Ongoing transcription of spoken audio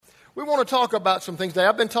We want to talk about some things today.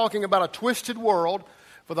 I've been talking about a twisted world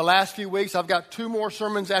for the last few weeks. I've got 2 more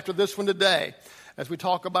sermons after this one today as we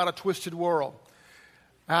talk about a twisted world.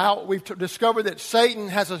 How we've discovered that Satan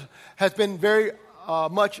has been very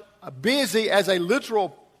much busy as a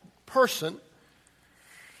literal person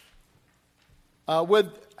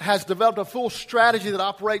has developed a full strategy that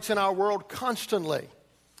operates in our world constantly.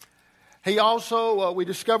 He also, we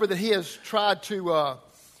discovered that he has tried to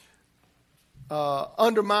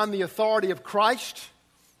undermine the authority of Christ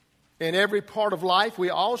in every part of life. We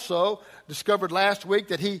also discovered last week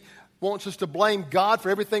that he wants us to blame God for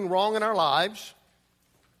everything wrong in our lives.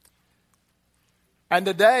 And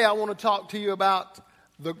today I want to talk to you about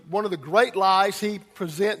one of the great lies he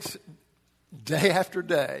presents day after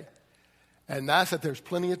day, and that's that there's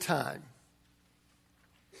plenty of time.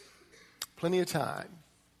 Plenty of time.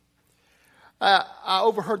 I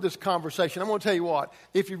overheard this conversation. I'm going to tell you what.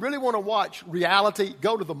 If you really want to watch reality,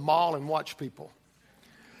 go to the mall and watch people.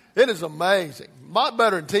 It is amazing. A lot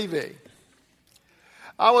better than TV.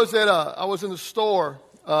 I was in the store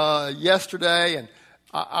yesterday, and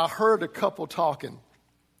I heard a couple talking.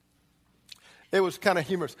 It was kind of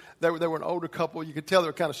humorous. They were an older couple. You could tell they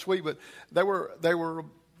were kind of sweet, but they were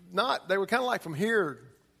kind of like from here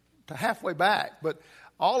to halfway back. But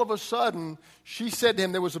all of a sudden, she said to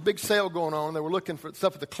him there was a big sale going on. They were looking for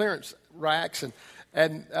stuff at the clearance racks,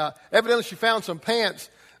 and evidently she found some pants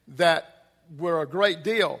that were a great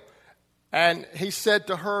deal. And he said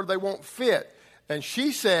to her, they won't fit. And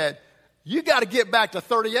she said, you got to get back to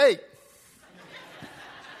 38.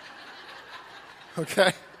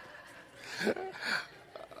 Okay?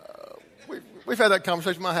 We've had that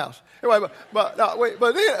conversation in my house. Anyway, but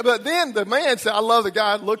then the man said, I love the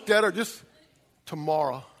guy, looked at her, just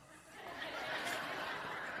tomorrow.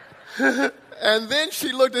 And then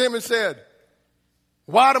she looked at him and said,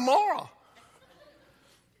 why tomorrow?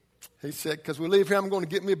 He said, because we leave here, I'm going to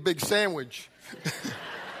get me a big sandwich.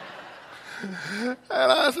 And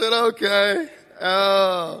I said, okay.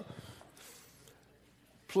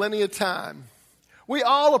 Plenty of time. We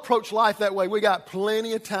all approach life that way. We got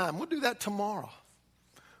plenty of time. We'll do that tomorrow.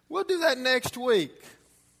 We'll do that next week.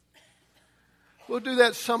 We'll do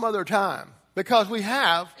that some other time because we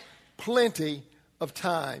have plenty of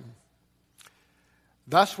time.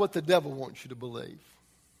 That's what the devil wants you to believe.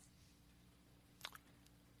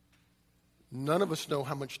 None of us know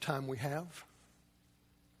how much time we have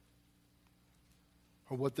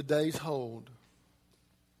or what the days hold.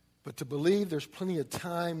 But to believe there's plenty of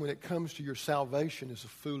time when it comes to your salvation is a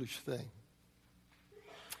foolish thing.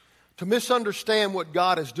 To misunderstand what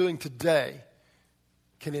God is doing today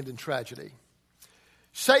can end in tragedy.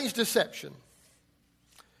 Satan's deception.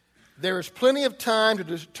 There is plenty of time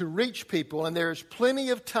to reach people, and there is plenty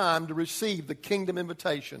of time to receive the kingdom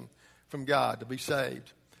invitation from God to be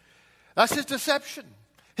saved. That's his deception.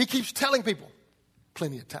 He keeps telling people,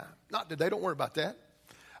 plenty of time. Not today, don't worry about that.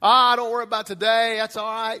 Don't worry about today, that's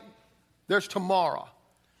all right. There's tomorrow.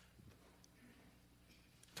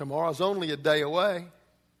 Tomorrow's only a day away.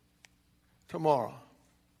 Tomorrow.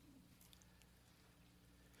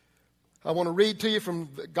 I want to read to you from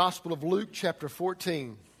the Gospel of Luke, chapter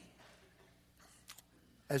 14,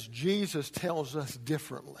 as Jesus tells us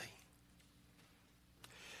differently.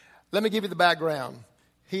 Let me give you the background.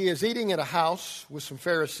 He is eating at a house with some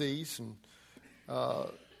Pharisees and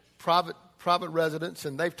private residents,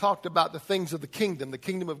 and they've talked about the things of the kingdom. The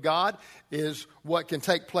kingdom of God is what can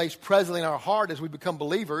take place presently in our heart as we become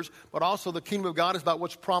believers, but also the kingdom of God is about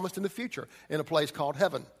what's promised in the future in a place called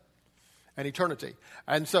heaven and eternity.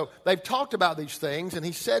 And so they've talked about these things, and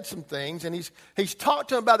he said some things, and he's talked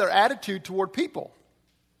to them about their attitude toward people.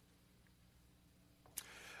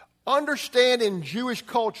 Understand in Jewish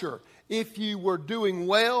culture, if you were doing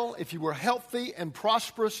well, if you were healthy and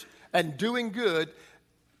prosperous and doing good,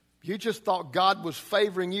 you just thought God was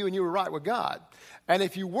favoring you and you were right with God. And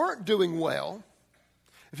if you weren't doing well,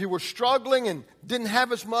 if you were struggling and didn't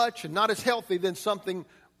have as much and not as healthy, then something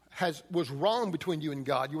was wrong between you and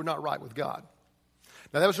God. You were not right with God.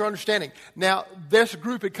 Now, that was their understanding. Now, this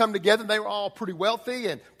group had come together, and they were all pretty wealthy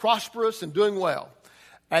and prosperous and doing well.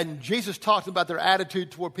 And Jesus talked about their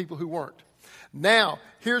attitude toward people who weren't. Now,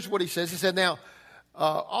 here's what he says. He said,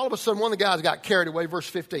 all of a sudden, one of the guys got carried away, verse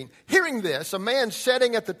 15. Hearing this, a man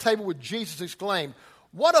sitting at the table with Jesus exclaimed,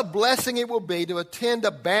 what a blessing it will be to attend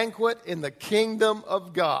a banquet in the kingdom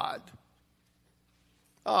of God.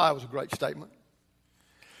 Oh, that was a great statement.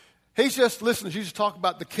 He's just listening to Jesus talk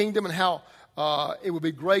about the kingdom and how it would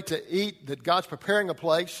be great to eat, that God's preparing a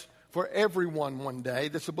place for everyone one day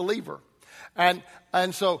that's a believer. And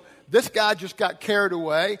so this guy just got carried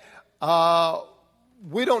away.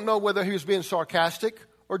 We don't know whether he was being sarcastic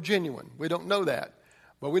or genuine. We don't know that.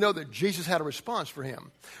 But we know that Jesus had a response for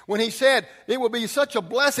him. When he said, it would be such a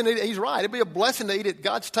blessing, he's right, it'd be a blessing to eat at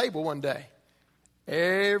God's table one day.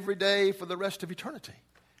 Every day for the rest of eternity.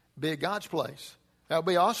 Be at God's place. That would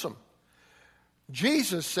be awesome.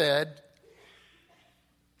 Jesus said,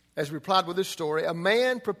 as he replied with this story, a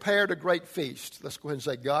man prepared a great feast. Let's go ahead and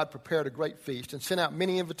say, God prepared a great feast and sent out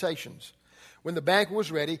many invitations. When the banquet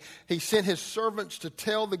was ready, he sent his servants to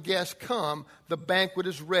tell the guests, come, the banquet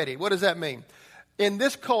is ready. What does that mean? In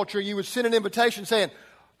this culture, you would send an invitation saying,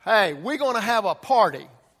 hey, we're going to have a party.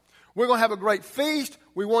 We're going to have a great feast.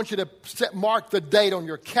 We want you to mark the date on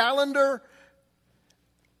your calendar.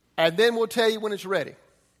 And then we'll tell you when it's ready.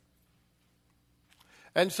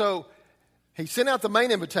 And so he sent out the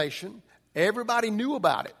main invitation. Everybody knew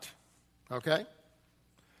about it. Okay?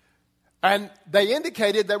 And they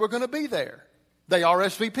indicated they were going to be there. They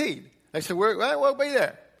RSVP'd. They said, we'll be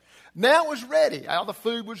there. Now it was ready. All the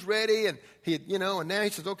food was ready, and and now he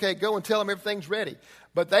says, okay, go and tell them everything's ready.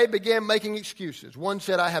 But they began making excuses. One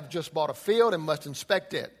said, I have just bought a field and must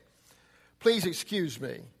inspect it. Please excuse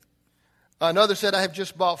me. Another said, I have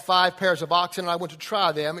just bought 5 pairs of oxen and I want to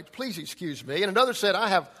try them. Please excuse me. And another said, I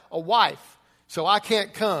have a wife, so I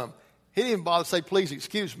can't come. He didn't even bother to say, please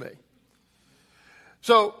excuse me.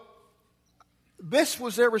 So this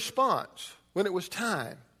was their response when it was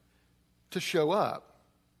time to show up.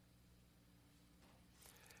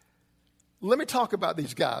 Let me talk about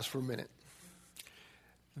these guys for a minute.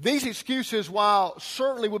 These excuses, while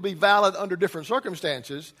certainly would be valid under different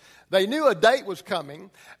circumstances, they knew a date was coming,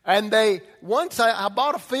 and once I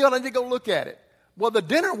bought a field, I need to go look at it. Well, the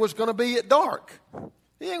dinner was going to be at dark.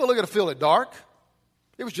 He ain't going to look at a field at dark.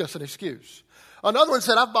 It was just an excuse. Another one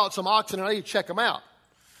said, I've bought some oxen and I need to check them out.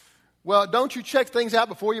 Well, don't you check things out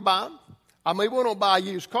before you buy them? I mean, we don't buy a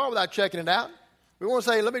used car without checking it out. We want to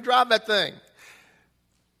say, let me drive that thing.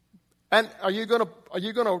 And are you going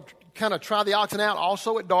to kind of try the oxen out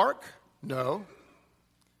also at dark? No.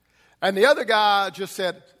 And the other guy just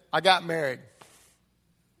said, I got married.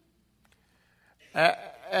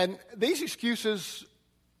 And these excuses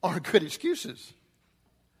aren't good excuses.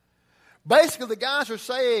 Basically, the guys are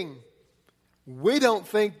saying, we don't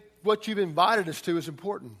think what you've invited us to is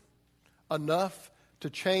important enough to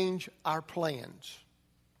change our plans.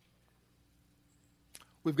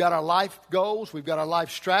 We've got our life goals, we've got our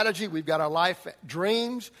life strategy, we've got our life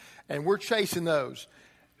dreams, and we're chasing those.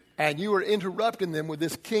 And you are interrupting them with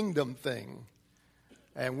this kingdom thing.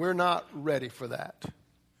 And we're not ready for that.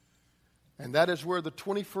 And that is where the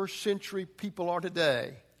 21st century people are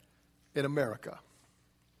today in America.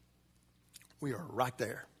 We are right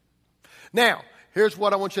there. Now, here's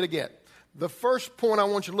what I want you to get. The first point I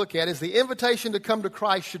want you to look at is the invitation to come to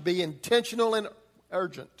Christ should be intentional and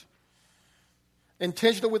urgent.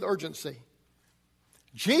 Intentional with urgency.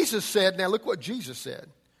 Jesus said, now look what Jesus said.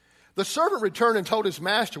 The servant returned and told his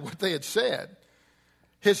master what they had said.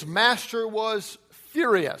 His master was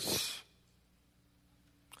furious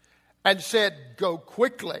and said, go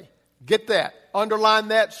quickly. Get that. Underline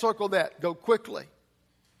that. Circle that. Go quickly.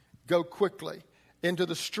 Go quickly into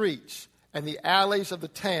the streets and the alleys of the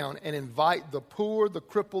town and invite the poor, the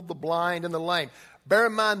crippled, the blind, and the lame. Bear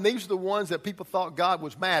in mind, these are the ones that people thought God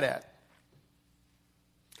was mad at.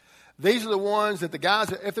 These are the ones that the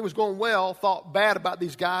guys, if it was going well, thought bad about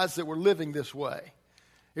these guys that were living this way.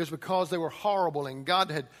 It was because they were horrible and God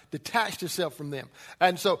had detached himself from them.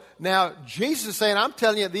 And so now Jesus is saying, I'm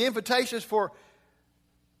telling you, the invitation is for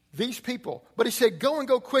these people. But he said, go and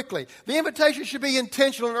go quickly. The invitation should be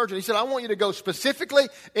intentional and urgent. He said, I want you to go specifically,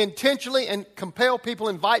 intentionally, and compel people,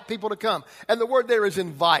 invite people to come. And the word there is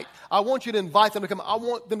invite. I want you to invite them to come. I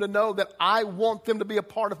want them to know that I want them to be a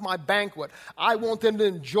part of my banquet. I want them to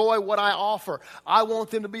enjoy what I offer. I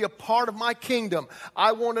want them to be a part of my kingdom.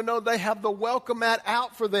 I want to know they have the welcome mat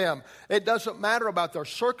out for them. It doesn't matter about their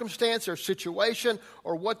circumstance, their situation,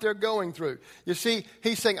 or what they're going through. You see,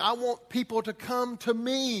 he's saying, I want people to come to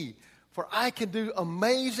me, for I can do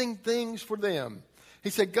amazing things for them. He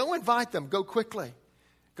said, go invite them. Go quickly.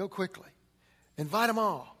 Go quickly. Invite them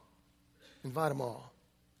all. Invite them all.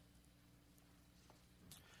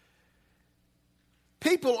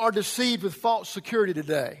 People are deceived with false security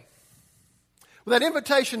today. With that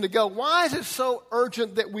invitation to go, why is it so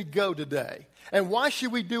urgent that we go today? And why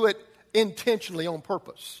should we do it intentionally on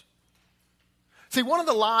purpose? See, one of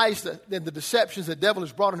the lies and the deceptions the devil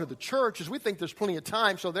has brought into the church is we think there's plenty of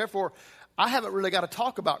time, so therefore I haven't really got to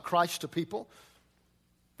talk about Christ to people.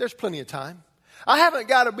 There's plenty of time. I haven't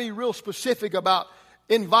got to be real specific about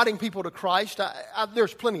inviting people to Christ.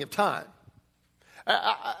 There's plenty of time.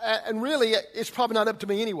 And really, it's probably not up to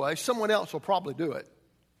me anyway. Someone else will probably do it.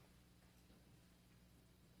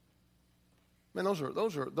 Man, those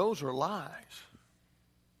are lies.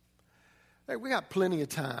 Hey, we got plenty of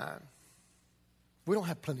time. We don't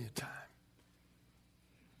have plenty of time.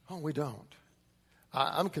 Oh, we don't.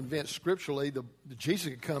 I'm convinced scripturally that Jesus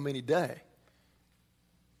could come any day.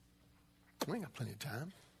 We ain't got plenty of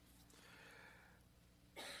time.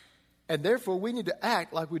 And therefore, we need to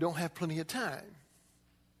act like we don't have plenty of time.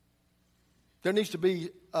 There needs to be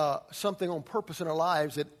something on purpose in our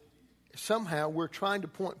lives that somehow we're trying to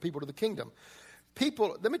point people to the kingdom.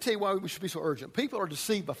 People, let me tell you why we should be so urgent. People are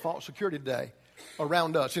deceived by false security today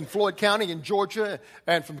around us. In Floyd County, in Georgia,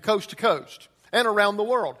 and from coast to coast, and around the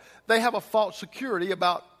world. They have a false security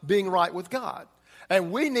about being right with God.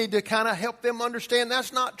 And we need to kind of help them understand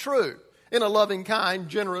that's not true in a loving, kind,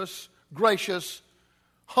 generous, gracious,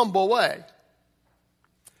 humble way.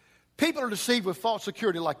 People are deceived with false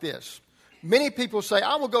security like this. Many people say,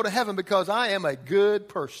 I will go to heaven because I am a good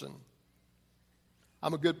person.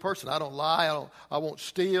 I'm a good person. I don't lie. I won't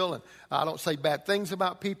steal. And I don't say bad things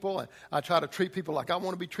about people. And I try to treat people like I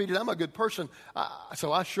want to be treated. I'm a good person.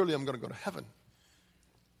 So I surely am going to go to heaven.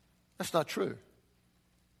 That's not true.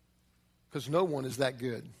 Because no one is that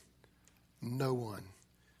good. No one.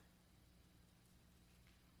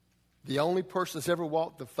 The only person that's ever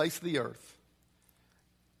walked the face of the earth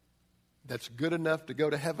that's good enough to go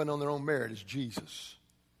to heaven on their own merit is Jesus.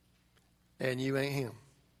 And you ain't him.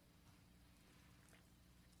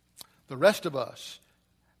 The rest of us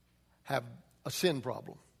have a sin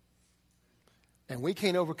problem. And we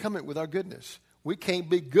can't overcome it with our goodness. We can't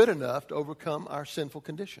be good enough to overcome our sinful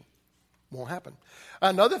condition. Won't happen.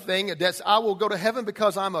 Another thing, that's I will go to heaven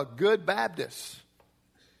because I'm a good Baptist.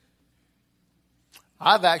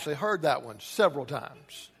 I've actually heard that one several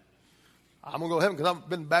times. I'm going to go to heaven because I've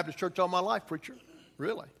been in Baptist church all my life, preacher.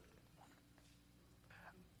 Really?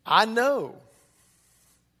 I know.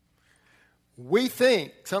 We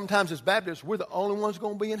think sometimes as Baptists, we're the only ones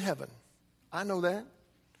going to be in heaven. I know that.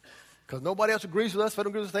 Because nobody else agrees with us. If they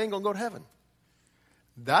don't agree with us, they ain't going to go to heaven.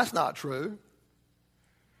 That's not true.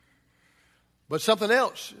 But something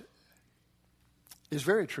else is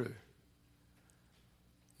very true.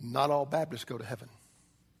 Not all Baptists go to heaven.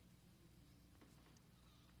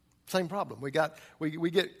 Same problem.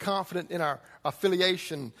 We get confident in our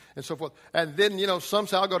affiliation and so forth. And then, some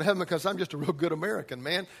say, I'll go to heaven because I'm just a real good American,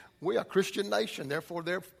 man. We are a Christian nation. Therefore,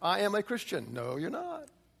 I am a Christian. No, you're not.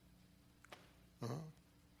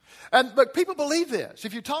 But people believe this.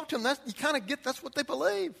 If you talk to them, you kind of get that's what they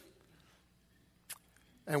believe.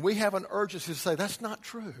 And we have an urgency to say, that's not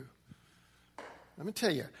true. Let me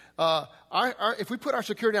tell you, if we put our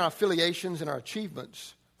security on our affiliations and our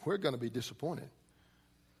achievements, we're going to be disappointed.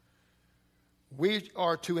 We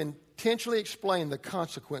are to intentionally explain the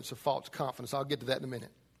consequence of false confidence. I'll get to that in a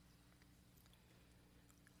minute.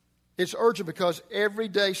 It's urgent because every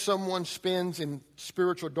day someone spends in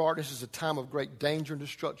spiritual darkness is a time of great danger and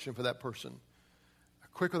destruction for that person. The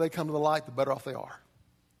quicker they come to the light, the better off they are.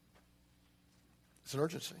 It's an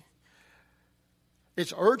urgency.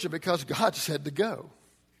 It's urgent because God said to go.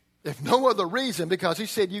 If no other reason, because he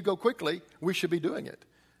said you go quickly, we should be doing it.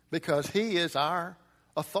 Because he is our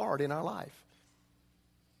authority in our life.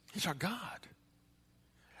 He's our God.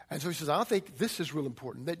 And so he says, I think this is real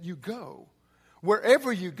important, that you go.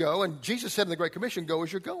 Wherever you go, and Jesus said in the Great Commission, go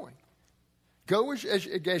as you're going. Go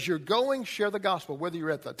as you're going, share the gospel, whether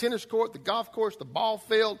you're at the tennis court, the golf course, the ball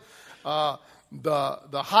field, the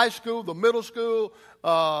high school, the middle school,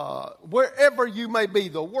 wherever you may be,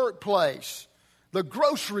 the workplace, the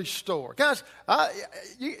grocery store. Guys,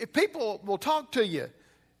 people will talk to you.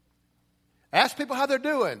 Ask people how they're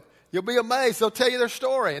doing. You'll be amazed. They'll tell you their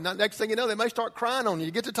story. And the next thing you know, they may start crying on you.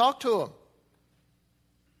 You get to talk to them.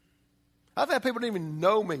 I've had people who didn't even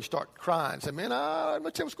know me start crying. Say, man, let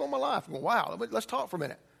me tell you what's going on in my life. I go, wow, let's talk for a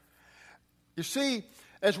minute. You see,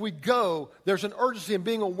 as we go, there's an urgency in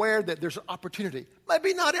being aware that there's an opportunity.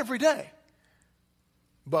 Maybe not every day,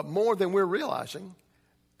 but more than we're realizing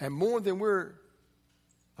and more than we're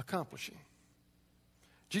accomplishing.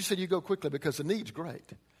 Jesus said you go quickly because the need's great.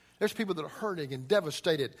 There's people that are hurting and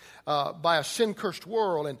devastated by a sin-cursed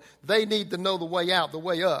world, and they need to know the way out, the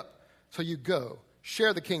way up. So you go.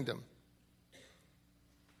 Share the kingdom.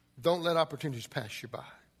 Don't let opportunities pass you by.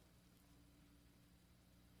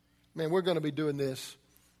 Man, we're going to be doing this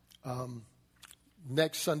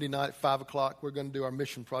next Sunday night at 5 o'clock. We're going to do our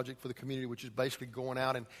mission project for the community, which is basically going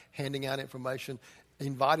out and handing out information,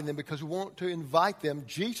 inviting them because we want to invite them.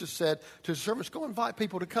 Jesus said to his servants, go invite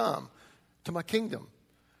people to come to my kingdom.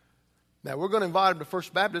 Now, we're going to invite them to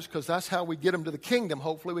First Baptist because that's how we get them to the kingdom,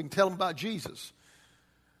 hopefully. We can tell them about Jesus.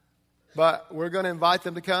 But we're going to invite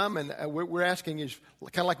them to come, and we're asking is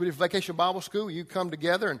kind of like we did Vacation Bible School. You come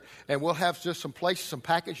together, and we'll have just some places, some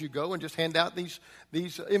packets you go and just hand out these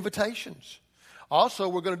invitations. Also,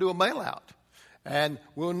 we're going to do a mail out, and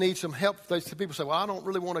we'll need some help. Some people say, well, I don't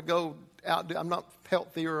really want to go out. I'm not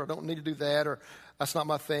healthy, or I don't need to do that, or that's not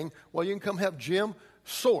my thing. Well, you can come help Jim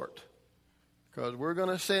sort, because we're going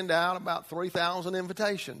to send out about 3,000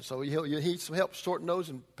 invitations. So you need some help sorting those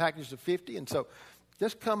in packages of 50, and so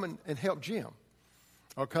just come and help Jim.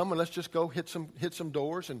 Or come and let's just go hit some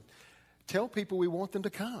doors and tell people we want them to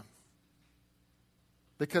come.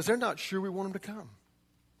 Because they're not sure we want them to come.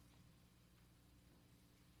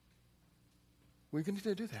 We need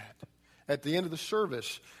to do that. At the end of the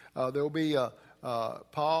service, there will be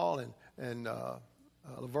Paul and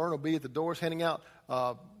Laverne will be at the doors handing out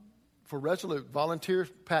for Resolute volunteer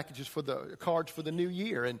packages for the cards for the new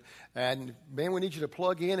year. And man, we need you to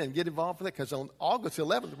plug in and get involved with it, because on August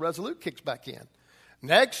 11th, Resolute kicks back in.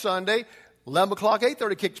 Next Sunday, 11 o'clock,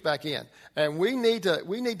 8:30 kicks back in. And we need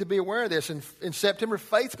to be aware of this. In September,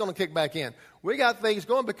 Faith's going to kick back in. We got things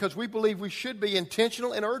going because we believe we should be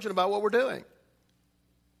intentional and urgent about what we're doing.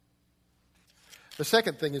 The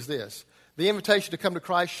second thing is this. The invitation to come to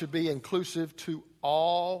Christ should be inclusive to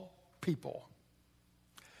all people.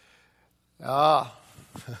 All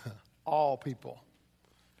people.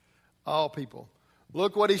 All people.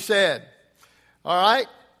 Look what he said. All right.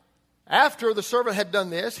 After the servant had done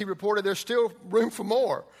this, he reported there's still room for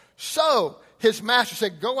more. So his master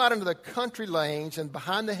said, go out into the country lanes and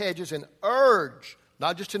behind the hedges and urge,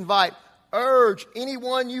 not just invite, urge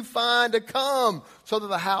anyone you find to come so that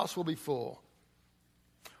the house will be full.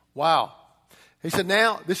 Wow. He said,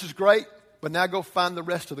 now, this is great, but now go find the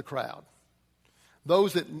rest of the crowd.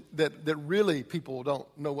 Those that really people don't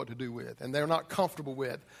know what to do with and they're not comfortable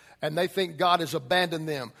with, and they think God has abandoned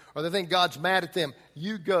them or they think God's mad at them.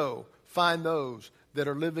 You go find those that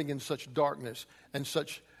are living in such darkness and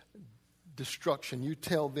such destruction. You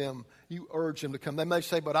tell them, you urge them to come. They may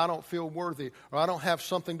say, but I don't feel worthy, or I don't have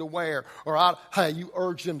something to wear, or hey, you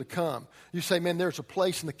urge them to come. You say, man, there's a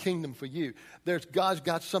place in the kingdom for you. God's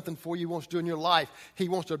got something for you he wants to do in your life. He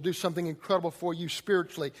wants to do something incredible for you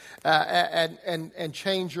spiritually and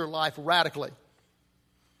change your life radically.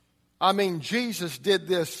 I mean, Jesus did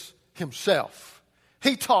this himself.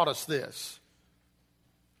 He taught us this.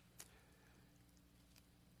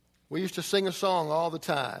 We used to sing a song all the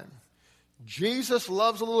time. Jesus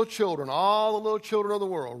loves the little children, all the little children of the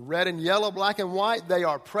world. Red and yellow, black and white, they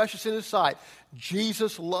are precious in his sight.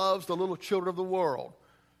 Jesus loves the little children of the world.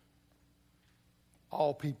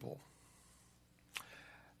 All people.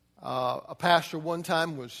 A pastor one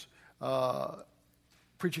time was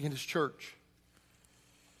preaching in his church.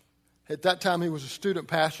 At that time, he was a student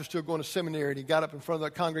pastor, still going to seminary, and he got up in front of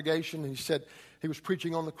the congregation, and he said he was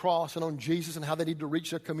preaching on the cross and on Jesus and how they need to reach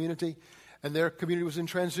their community, and their community was in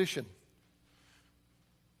transition.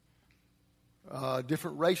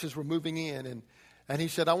 Different races were moving in, and he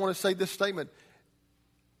said, I want to say this statement.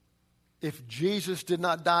 If Jesus did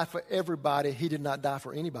not die for everybody, he did not die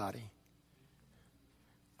for anybody.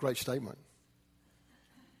 Great statement.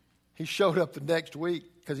 He showed up the next week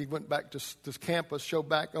because he went back to this campus, showed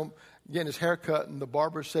back getting his hair cut, and the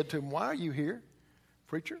barber said to him, why are you here,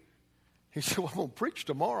 preacher? He said, well, I'm going to preach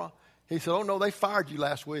tomorrow. He said, oh, no, they fired you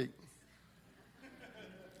last week.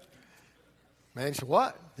 Man, he said,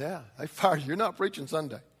 what? Yeah, they fired you. You're not preaching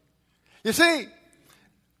Sunday. You see,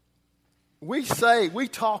 we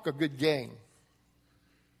talk a good game.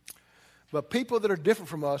 But people that are different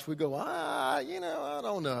from us, we go, I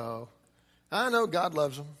don't know. I know God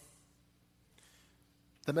loves them.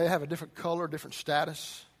 They may have a different color, different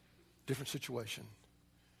status, different situation.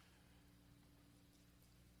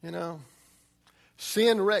 You know,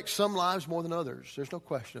 sin wrecks some lives more than others. There's no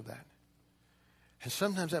question of that. And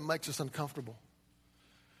sometimes that makes us uncomfortable.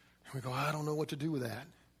 And we go, I don't know what to do with that.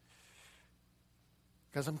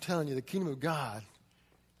 Because I'm telling you, the kingdom of God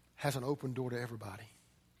has an open door to everybody.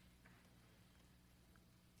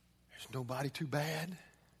 There's nobody too bad.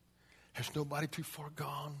 There's nobody too far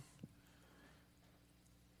gone.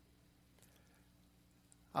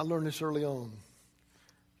 I learned this early on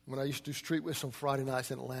when I used to do street whistles on Friday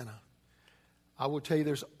nights in Atlanta. I will tell you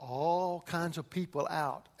there's all kinds of people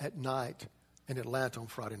out at night in Atlanta on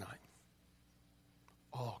Friday night.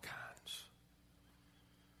 All kinds.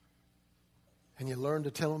 And you learn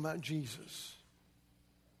to tell them about Jesus.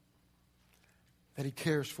 That he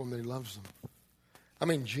cares for them, that he loves them. I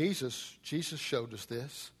mean, Jesus showed us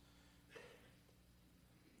this.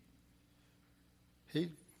 He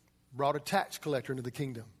brought a tax collector into the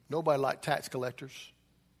kingdom. Nobody liked tax collectors.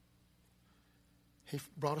 He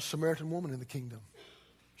brought a Samaritan woman in the kingdom.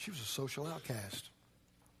 She was a social outcast.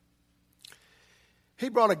 He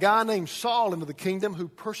brought a guy named Saul into the kingdom who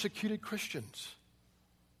persecuted Christians.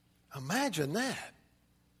 Imagine that.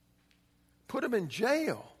 Put him in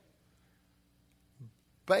jail.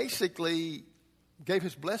 Basically gave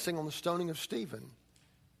his blessing on the stoning of Stephen.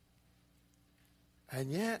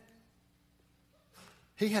 And yet,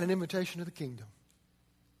 he had an invitation to the kingdom.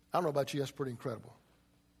 I don't know about you, that's pretty incredible.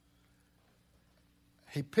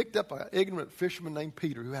 He picked up an ignorant fisherman named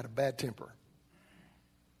Peter who had a bad temper.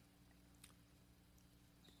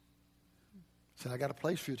 He said, I got a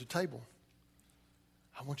place for you at the table.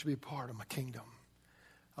 I want you to be a part of my kingdom.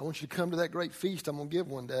 I want you to come to that great feast I'm going to give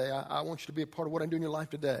one day. I want you to be a part of what I'm doing in your life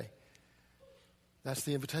today. That's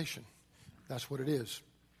the invitation. That's what it is.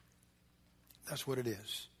 That's what it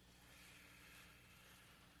is.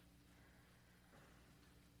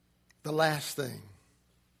 The last thing.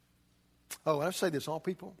 Oh, and I say this, all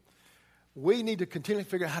people, we need to continually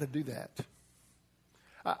figure out how to do that.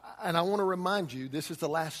 And I want to remind you, this is the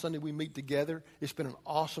last Sunday we meet together. It's been an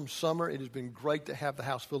awesome summer. It has been great to have the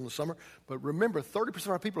house filled in the summer. But remember, 30% of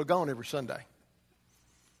our people are gone every Sunday.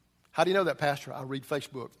 How do you know that, Pastor? I read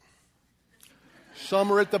Facebook.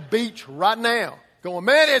 Some are at the beach right now going,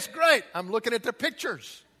 man, it's great. I'm looking at their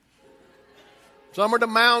pictures. Some are at the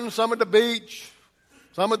mountain, some at the beach,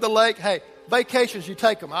 some at the lake. Hey, vacations, you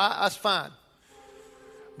take them. That's fine.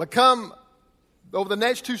 But come over the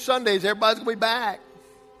next 2 Sundays, everybody's going to be back.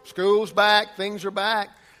 School's back. Things are back.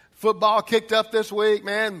 Football kicked up this week,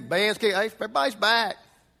 man. Bands kicked. Hey, everybody's back.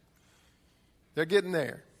 They're getting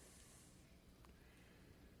there.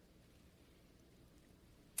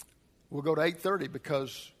 We'll go to 8:30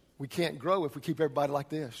 because we can't grow if we keep everybody like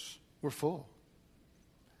this. We're full.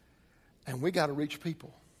 And we got to reach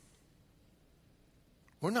people.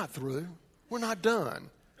 We're not through. We're not done.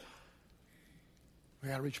 We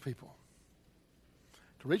got to reach people.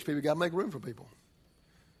 To reach people, you got to make room for people.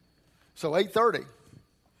 So 8:30.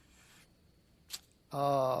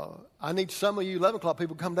 I need some of you 11 o'clock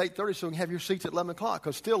people to come to 8:30 so we can have your seats at 11 o'clock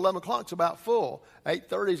because still 11 o'clock's about full.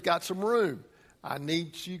 8:30's got some room. I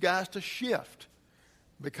need you guys to shift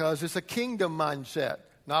because it's a kingdom mindset,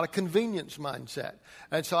 not a convenience mindset.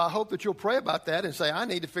 And so I hope that you'll pray about that and say, I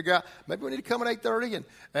need to figure out, maybe we need to come at 8:30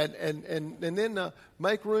 and then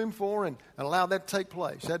make room for and allow that to take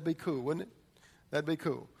place. That'd be cool, wouldn't it? That'd be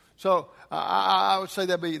cool. So I would say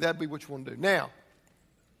that'd be what you want to do. Now,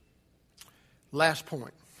 last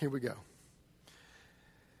point. Here we go.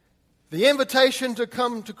 The invitation to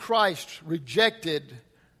come to Christ rejected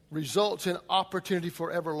results in opportunity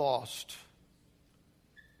forever lost.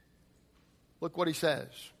 Look what he says.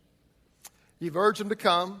 You've urged them to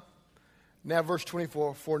come. Now verse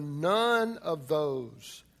 24. For none of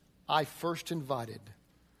those I first invited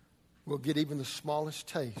will get even the smallest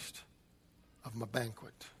taste of my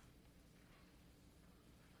banquet.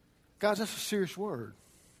 Guys, that's a serious word.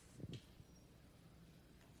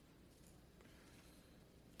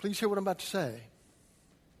 Please hear what I'm about to say.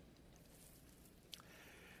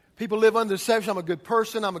 People live under the deception, I'm a good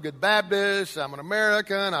person, I'm a good Baptist, I'm an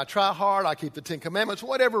American, I try hard, I keep the 10 Commandments,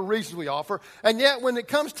 whatever reasons we offer. And yet when it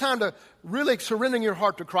comes time to really surrendering your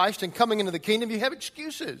heart to Christ and coming into the kingdom, you have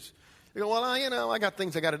excuses. You go, well, I got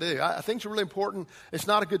things I got to do. Things are really important. It's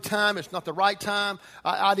not a good time. It's not the right time.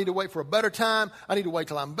 I need to wait for a better time. I need to wait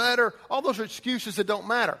till I'm better. All those are excuses that don't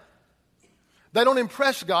matter. They don't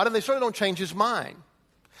impress God, and they certainly don't change His mind.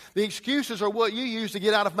 The excuses are what you use to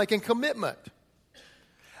get out of making commitment.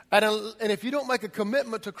 And if you don't make a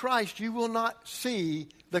commitment to Christ, you will not see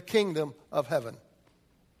the kingdom of heaven.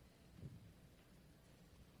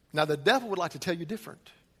 Now, the devil would like to tell you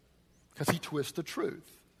different because he twists the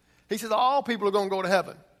truth. He says all people are going to go to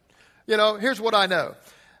heaven. You know, here's what I know.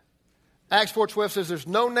 Acts 4:12 says there's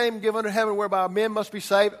no name given in heaven whereby men must be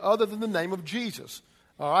saved other than the name of Jesus.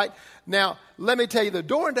 All right? Now, let me tell you, the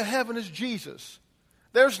door into heaven is Jesus.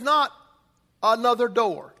 There's not another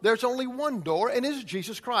door. There's only one door, and it is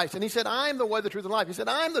Jesus Christ. And he said, I am the way, the truth, and life. He said,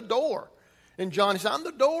 I am the door. In John, he said, I'm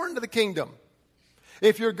the door into the kingdom.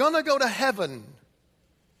 If you're going to go to heaven,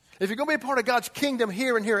 if you're going to be a part of God's kingdom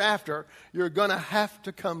here and hereafter, you're going to have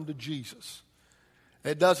to come to Jesus.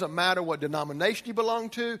 It doesn't matter what denomination you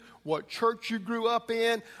belong to, what church you grew up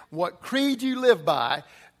in, what creed you live by.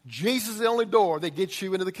 Jesus is the only door that gets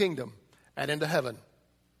you into the kingdom and into heaven.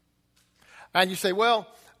 And you say, well,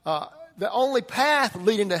 the only path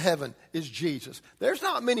leading to heaven is Jesus. There's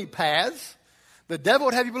not many paths. The devil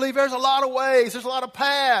would have you believe there's a lot of ways, there's a lot of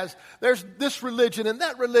paths. There's this religion and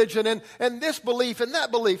that religion and this belief and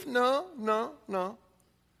that belief. No.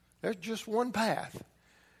 There's just one path.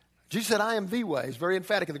 Jesus said, I am the way. He's very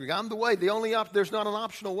emphatic in the Greek. I'm the way, the only there's not an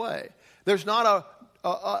optional way. There's not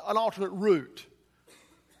an alternate route.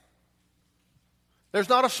 There's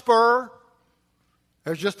not a spur.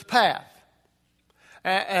 There's just a path.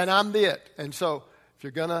 And I'm it. And so if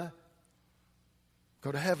you're going to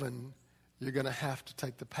go to heaven, you're going to have to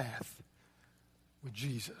take the path with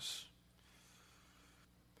Jesus.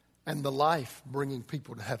 And the life bringing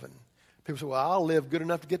people to heaven. People say, well, I'll live good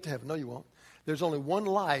enough to get to heaven. No, you won't. There's only one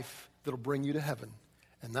life that'll bring you to heaven,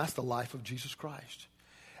 and that's the life of Jesus Christ.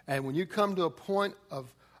 And when you come to a point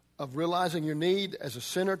of realizing your need as a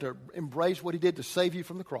sinner to embrace what he did to save you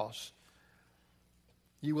from the cross,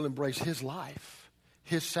 you will embrace his life,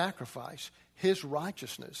 his sacrifice, his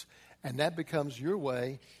righteousness, and that becomes your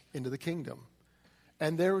way into the kingdom.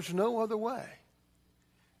 And there is no other way.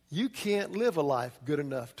 You can't live a life good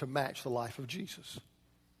enough to match the life of Jesus.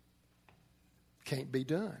 Can't be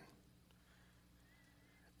done.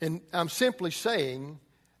 And I'm simply saying,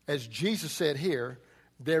 as Jesus said here,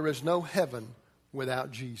 there is no heaven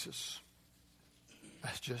without Jesus.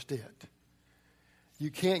 That's just it. You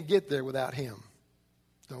can't get there without him.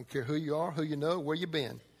 Don't care who you are, who you know, where you've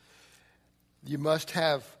been. You must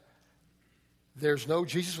have, there's no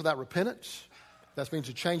Jesus without repentance. That means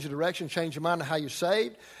to change your direction, change your mind on how you're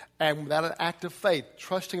saved, and without an act of faith,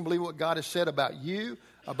 trusting and believing what God has said about you,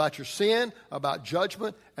 about your sin, about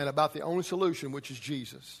judgment, and about the only solution, which is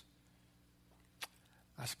Jesus.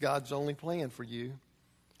 That's God's only plan for you.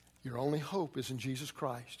 Your only hope is in Jesus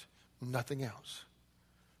Christ, nothing else.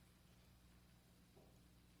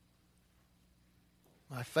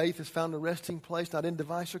 My faith has found a resting place, not in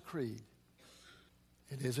device or creed.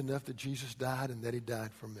 It is enough that Jesus died and that he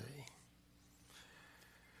died for me.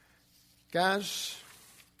 Guys,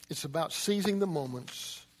 it's about seizing the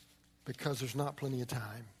moments because there's not plenty of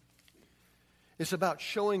time. It's about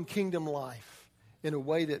showing kingdom life in a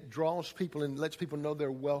way that draws people and lets people know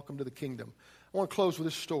they're welcome to the kingdom. I want to close with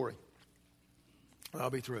this story. I'll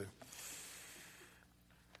be through.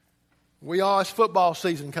 It's football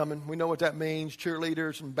season coming. We know what that means.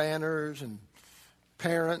 Cheerleaders and banners and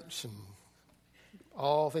parents and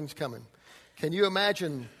all things coming. Can you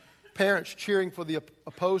imagine parents cheering for the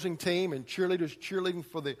opposing team and cheerleaders cheerleading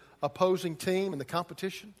for the opposing team in the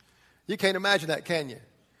competition? You can't imagine that, can you?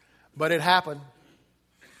 But it happened.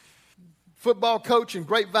 Football coach in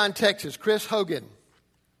Grapevine, Texas, Chris Hogan,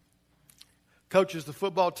 coaches the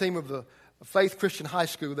football team of the Faith Christian High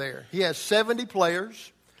School there. He has 70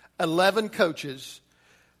 players, 11 coaches,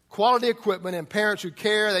 quality equipment, and parents who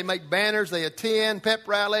care. They make banners, they attend, pep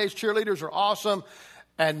rallies, cheerleaders are awesome,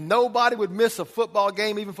 and nobody would miss a football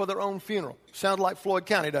game even for their own funeral. Sounds like Floyd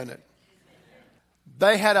County, doesn't it?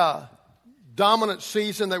 They had a dominant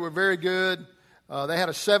season. They were very good. They had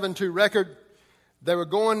a 7-2 record. They were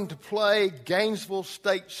going to play Gainesville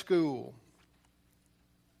State School,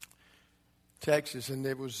 Texas, and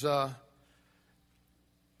it was a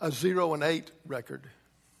 0-8 record.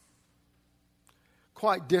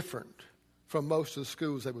 Quite different from most of the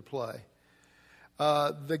schools they would play.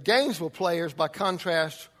 The Gainesville players, by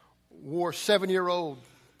contrast, wore 7-year-old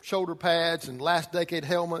shoulder pads and last decade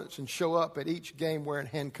helmets and show up at each game wearing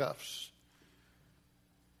handcuffs.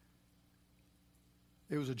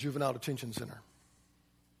 It was a juvenile detention center.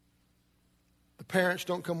 The parents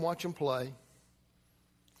don't come watch them play.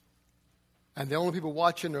 And the only people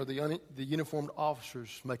watching are the uniformed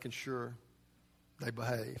officers making sure they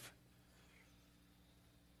behave.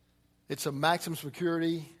 It's a maximum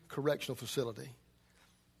security correctional facility.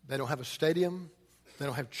 They don't have a stadium. They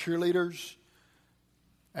don't have cheerleaders.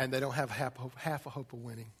 And they don't have half a hope of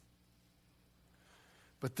winning.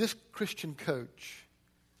 But this Christian coach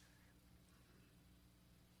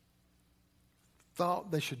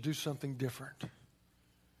thought they should do something different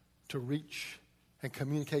to reach and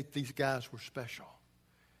communicate these guys were special,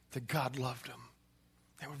 that God loved them,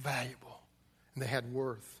 they were valuable, and they had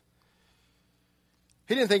worth.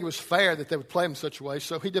 He didn't think it was fair that they would play him such a way,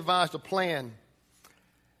 so he devised a plan,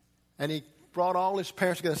 and he brought all his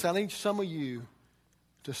parents together and said, I need some of you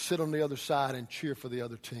to sit on the other side and cheer for the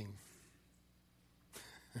other team.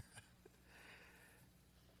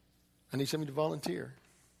 I need some of you to volunteer.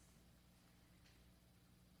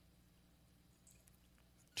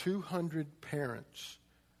 200 parents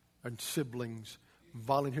and siblings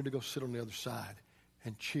volunteered to go sit on the other side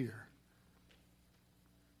and cheer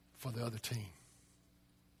for the other team.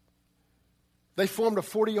 They formed a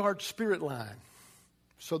 40-yard spirit line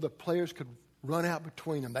so the players could run out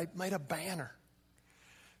between them. They made a banner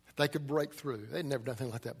that they could break through. They'd never done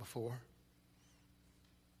anything like that before.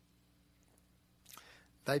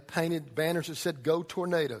 They painted banners that said, "Go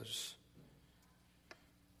Tornadoes."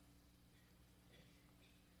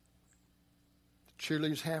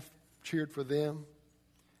 Cheerleaders half cheered for them.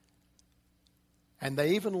 And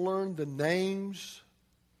they even learned the names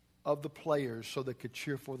of the players so they could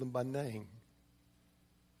cheer for them by name.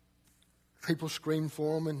 People screamed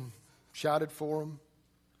for them and shouted for them.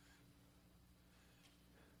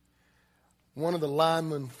 One of the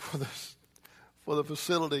linemen for the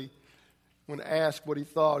facility, when asked what he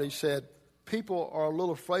thought, he said, people are a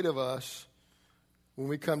little afraid of us when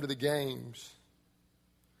we come to the games.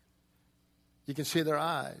 You can see their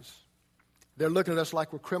eyes. They're looking at us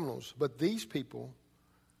like we're criminals. But these people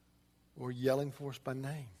were yelling for us by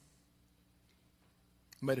name.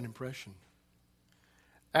 Made an impression.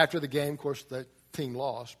 After the game, of course, the team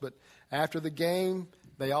lost. But after the game,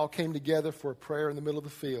 they all came together for a prayer in the middle of the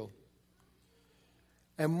field.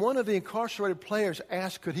 And one of the incarcerated players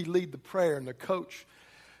asked, could he lead the prayer? And the coach,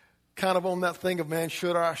 kind of on that thing of, man,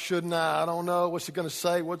 should I, shouldn't I don't know. What's he going to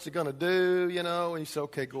say? What's he going to do? You know? And he said,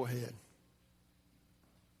 okay, go ahead.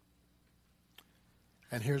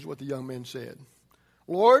 And here's what the young man said.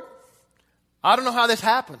 Lord, I don't know how this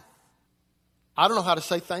happened. I don't know how to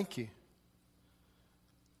say thank you.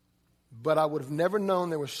 But I would have never known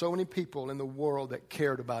there were so many people in the world that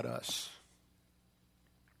cared about us.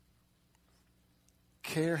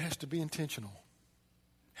 Care has to be intentional.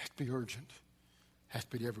 Has to be urgent. Has to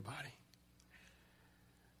be to everybody.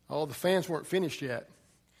 Oh, the fans weren't finished yet.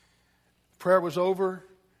 Prayer was over.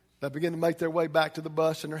 They began to make their way back to the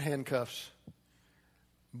bus in their handcuffs.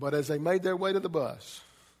 But as they made their way to the bus,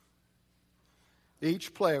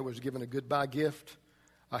 each player was given a goodbye gift,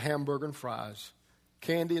 a hamburger and fries,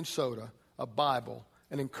 candy and soda, a Bible,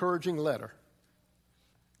 an encouraging letter,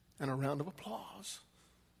 and a round of applause.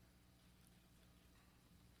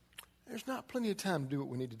 There's not plenty of time to do what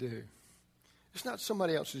we need to do. It's not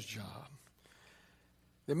somebody else's job.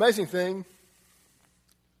 The amazing thing,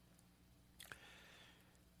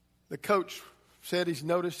 the coach said he's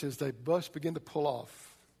noticed as the bus began to pull off,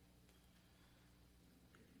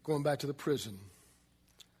 going back to the prison,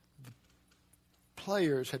 the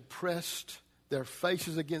players had pressed their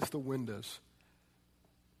faces against the windows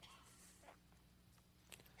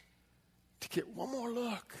to get one more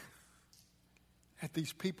look at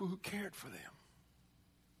these people who cared for them.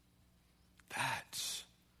 That's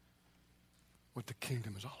what the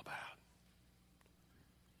kingdom is all about.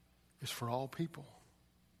 It's for all people.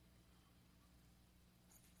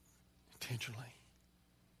 Intentionally.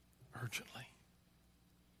 Urgently.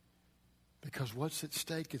 Because what's at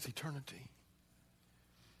stake is eternity.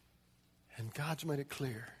 And God's made it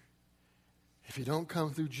clear. If you don't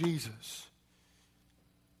come through Jesus,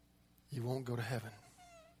 you won't go to heaven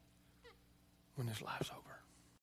when this life's over.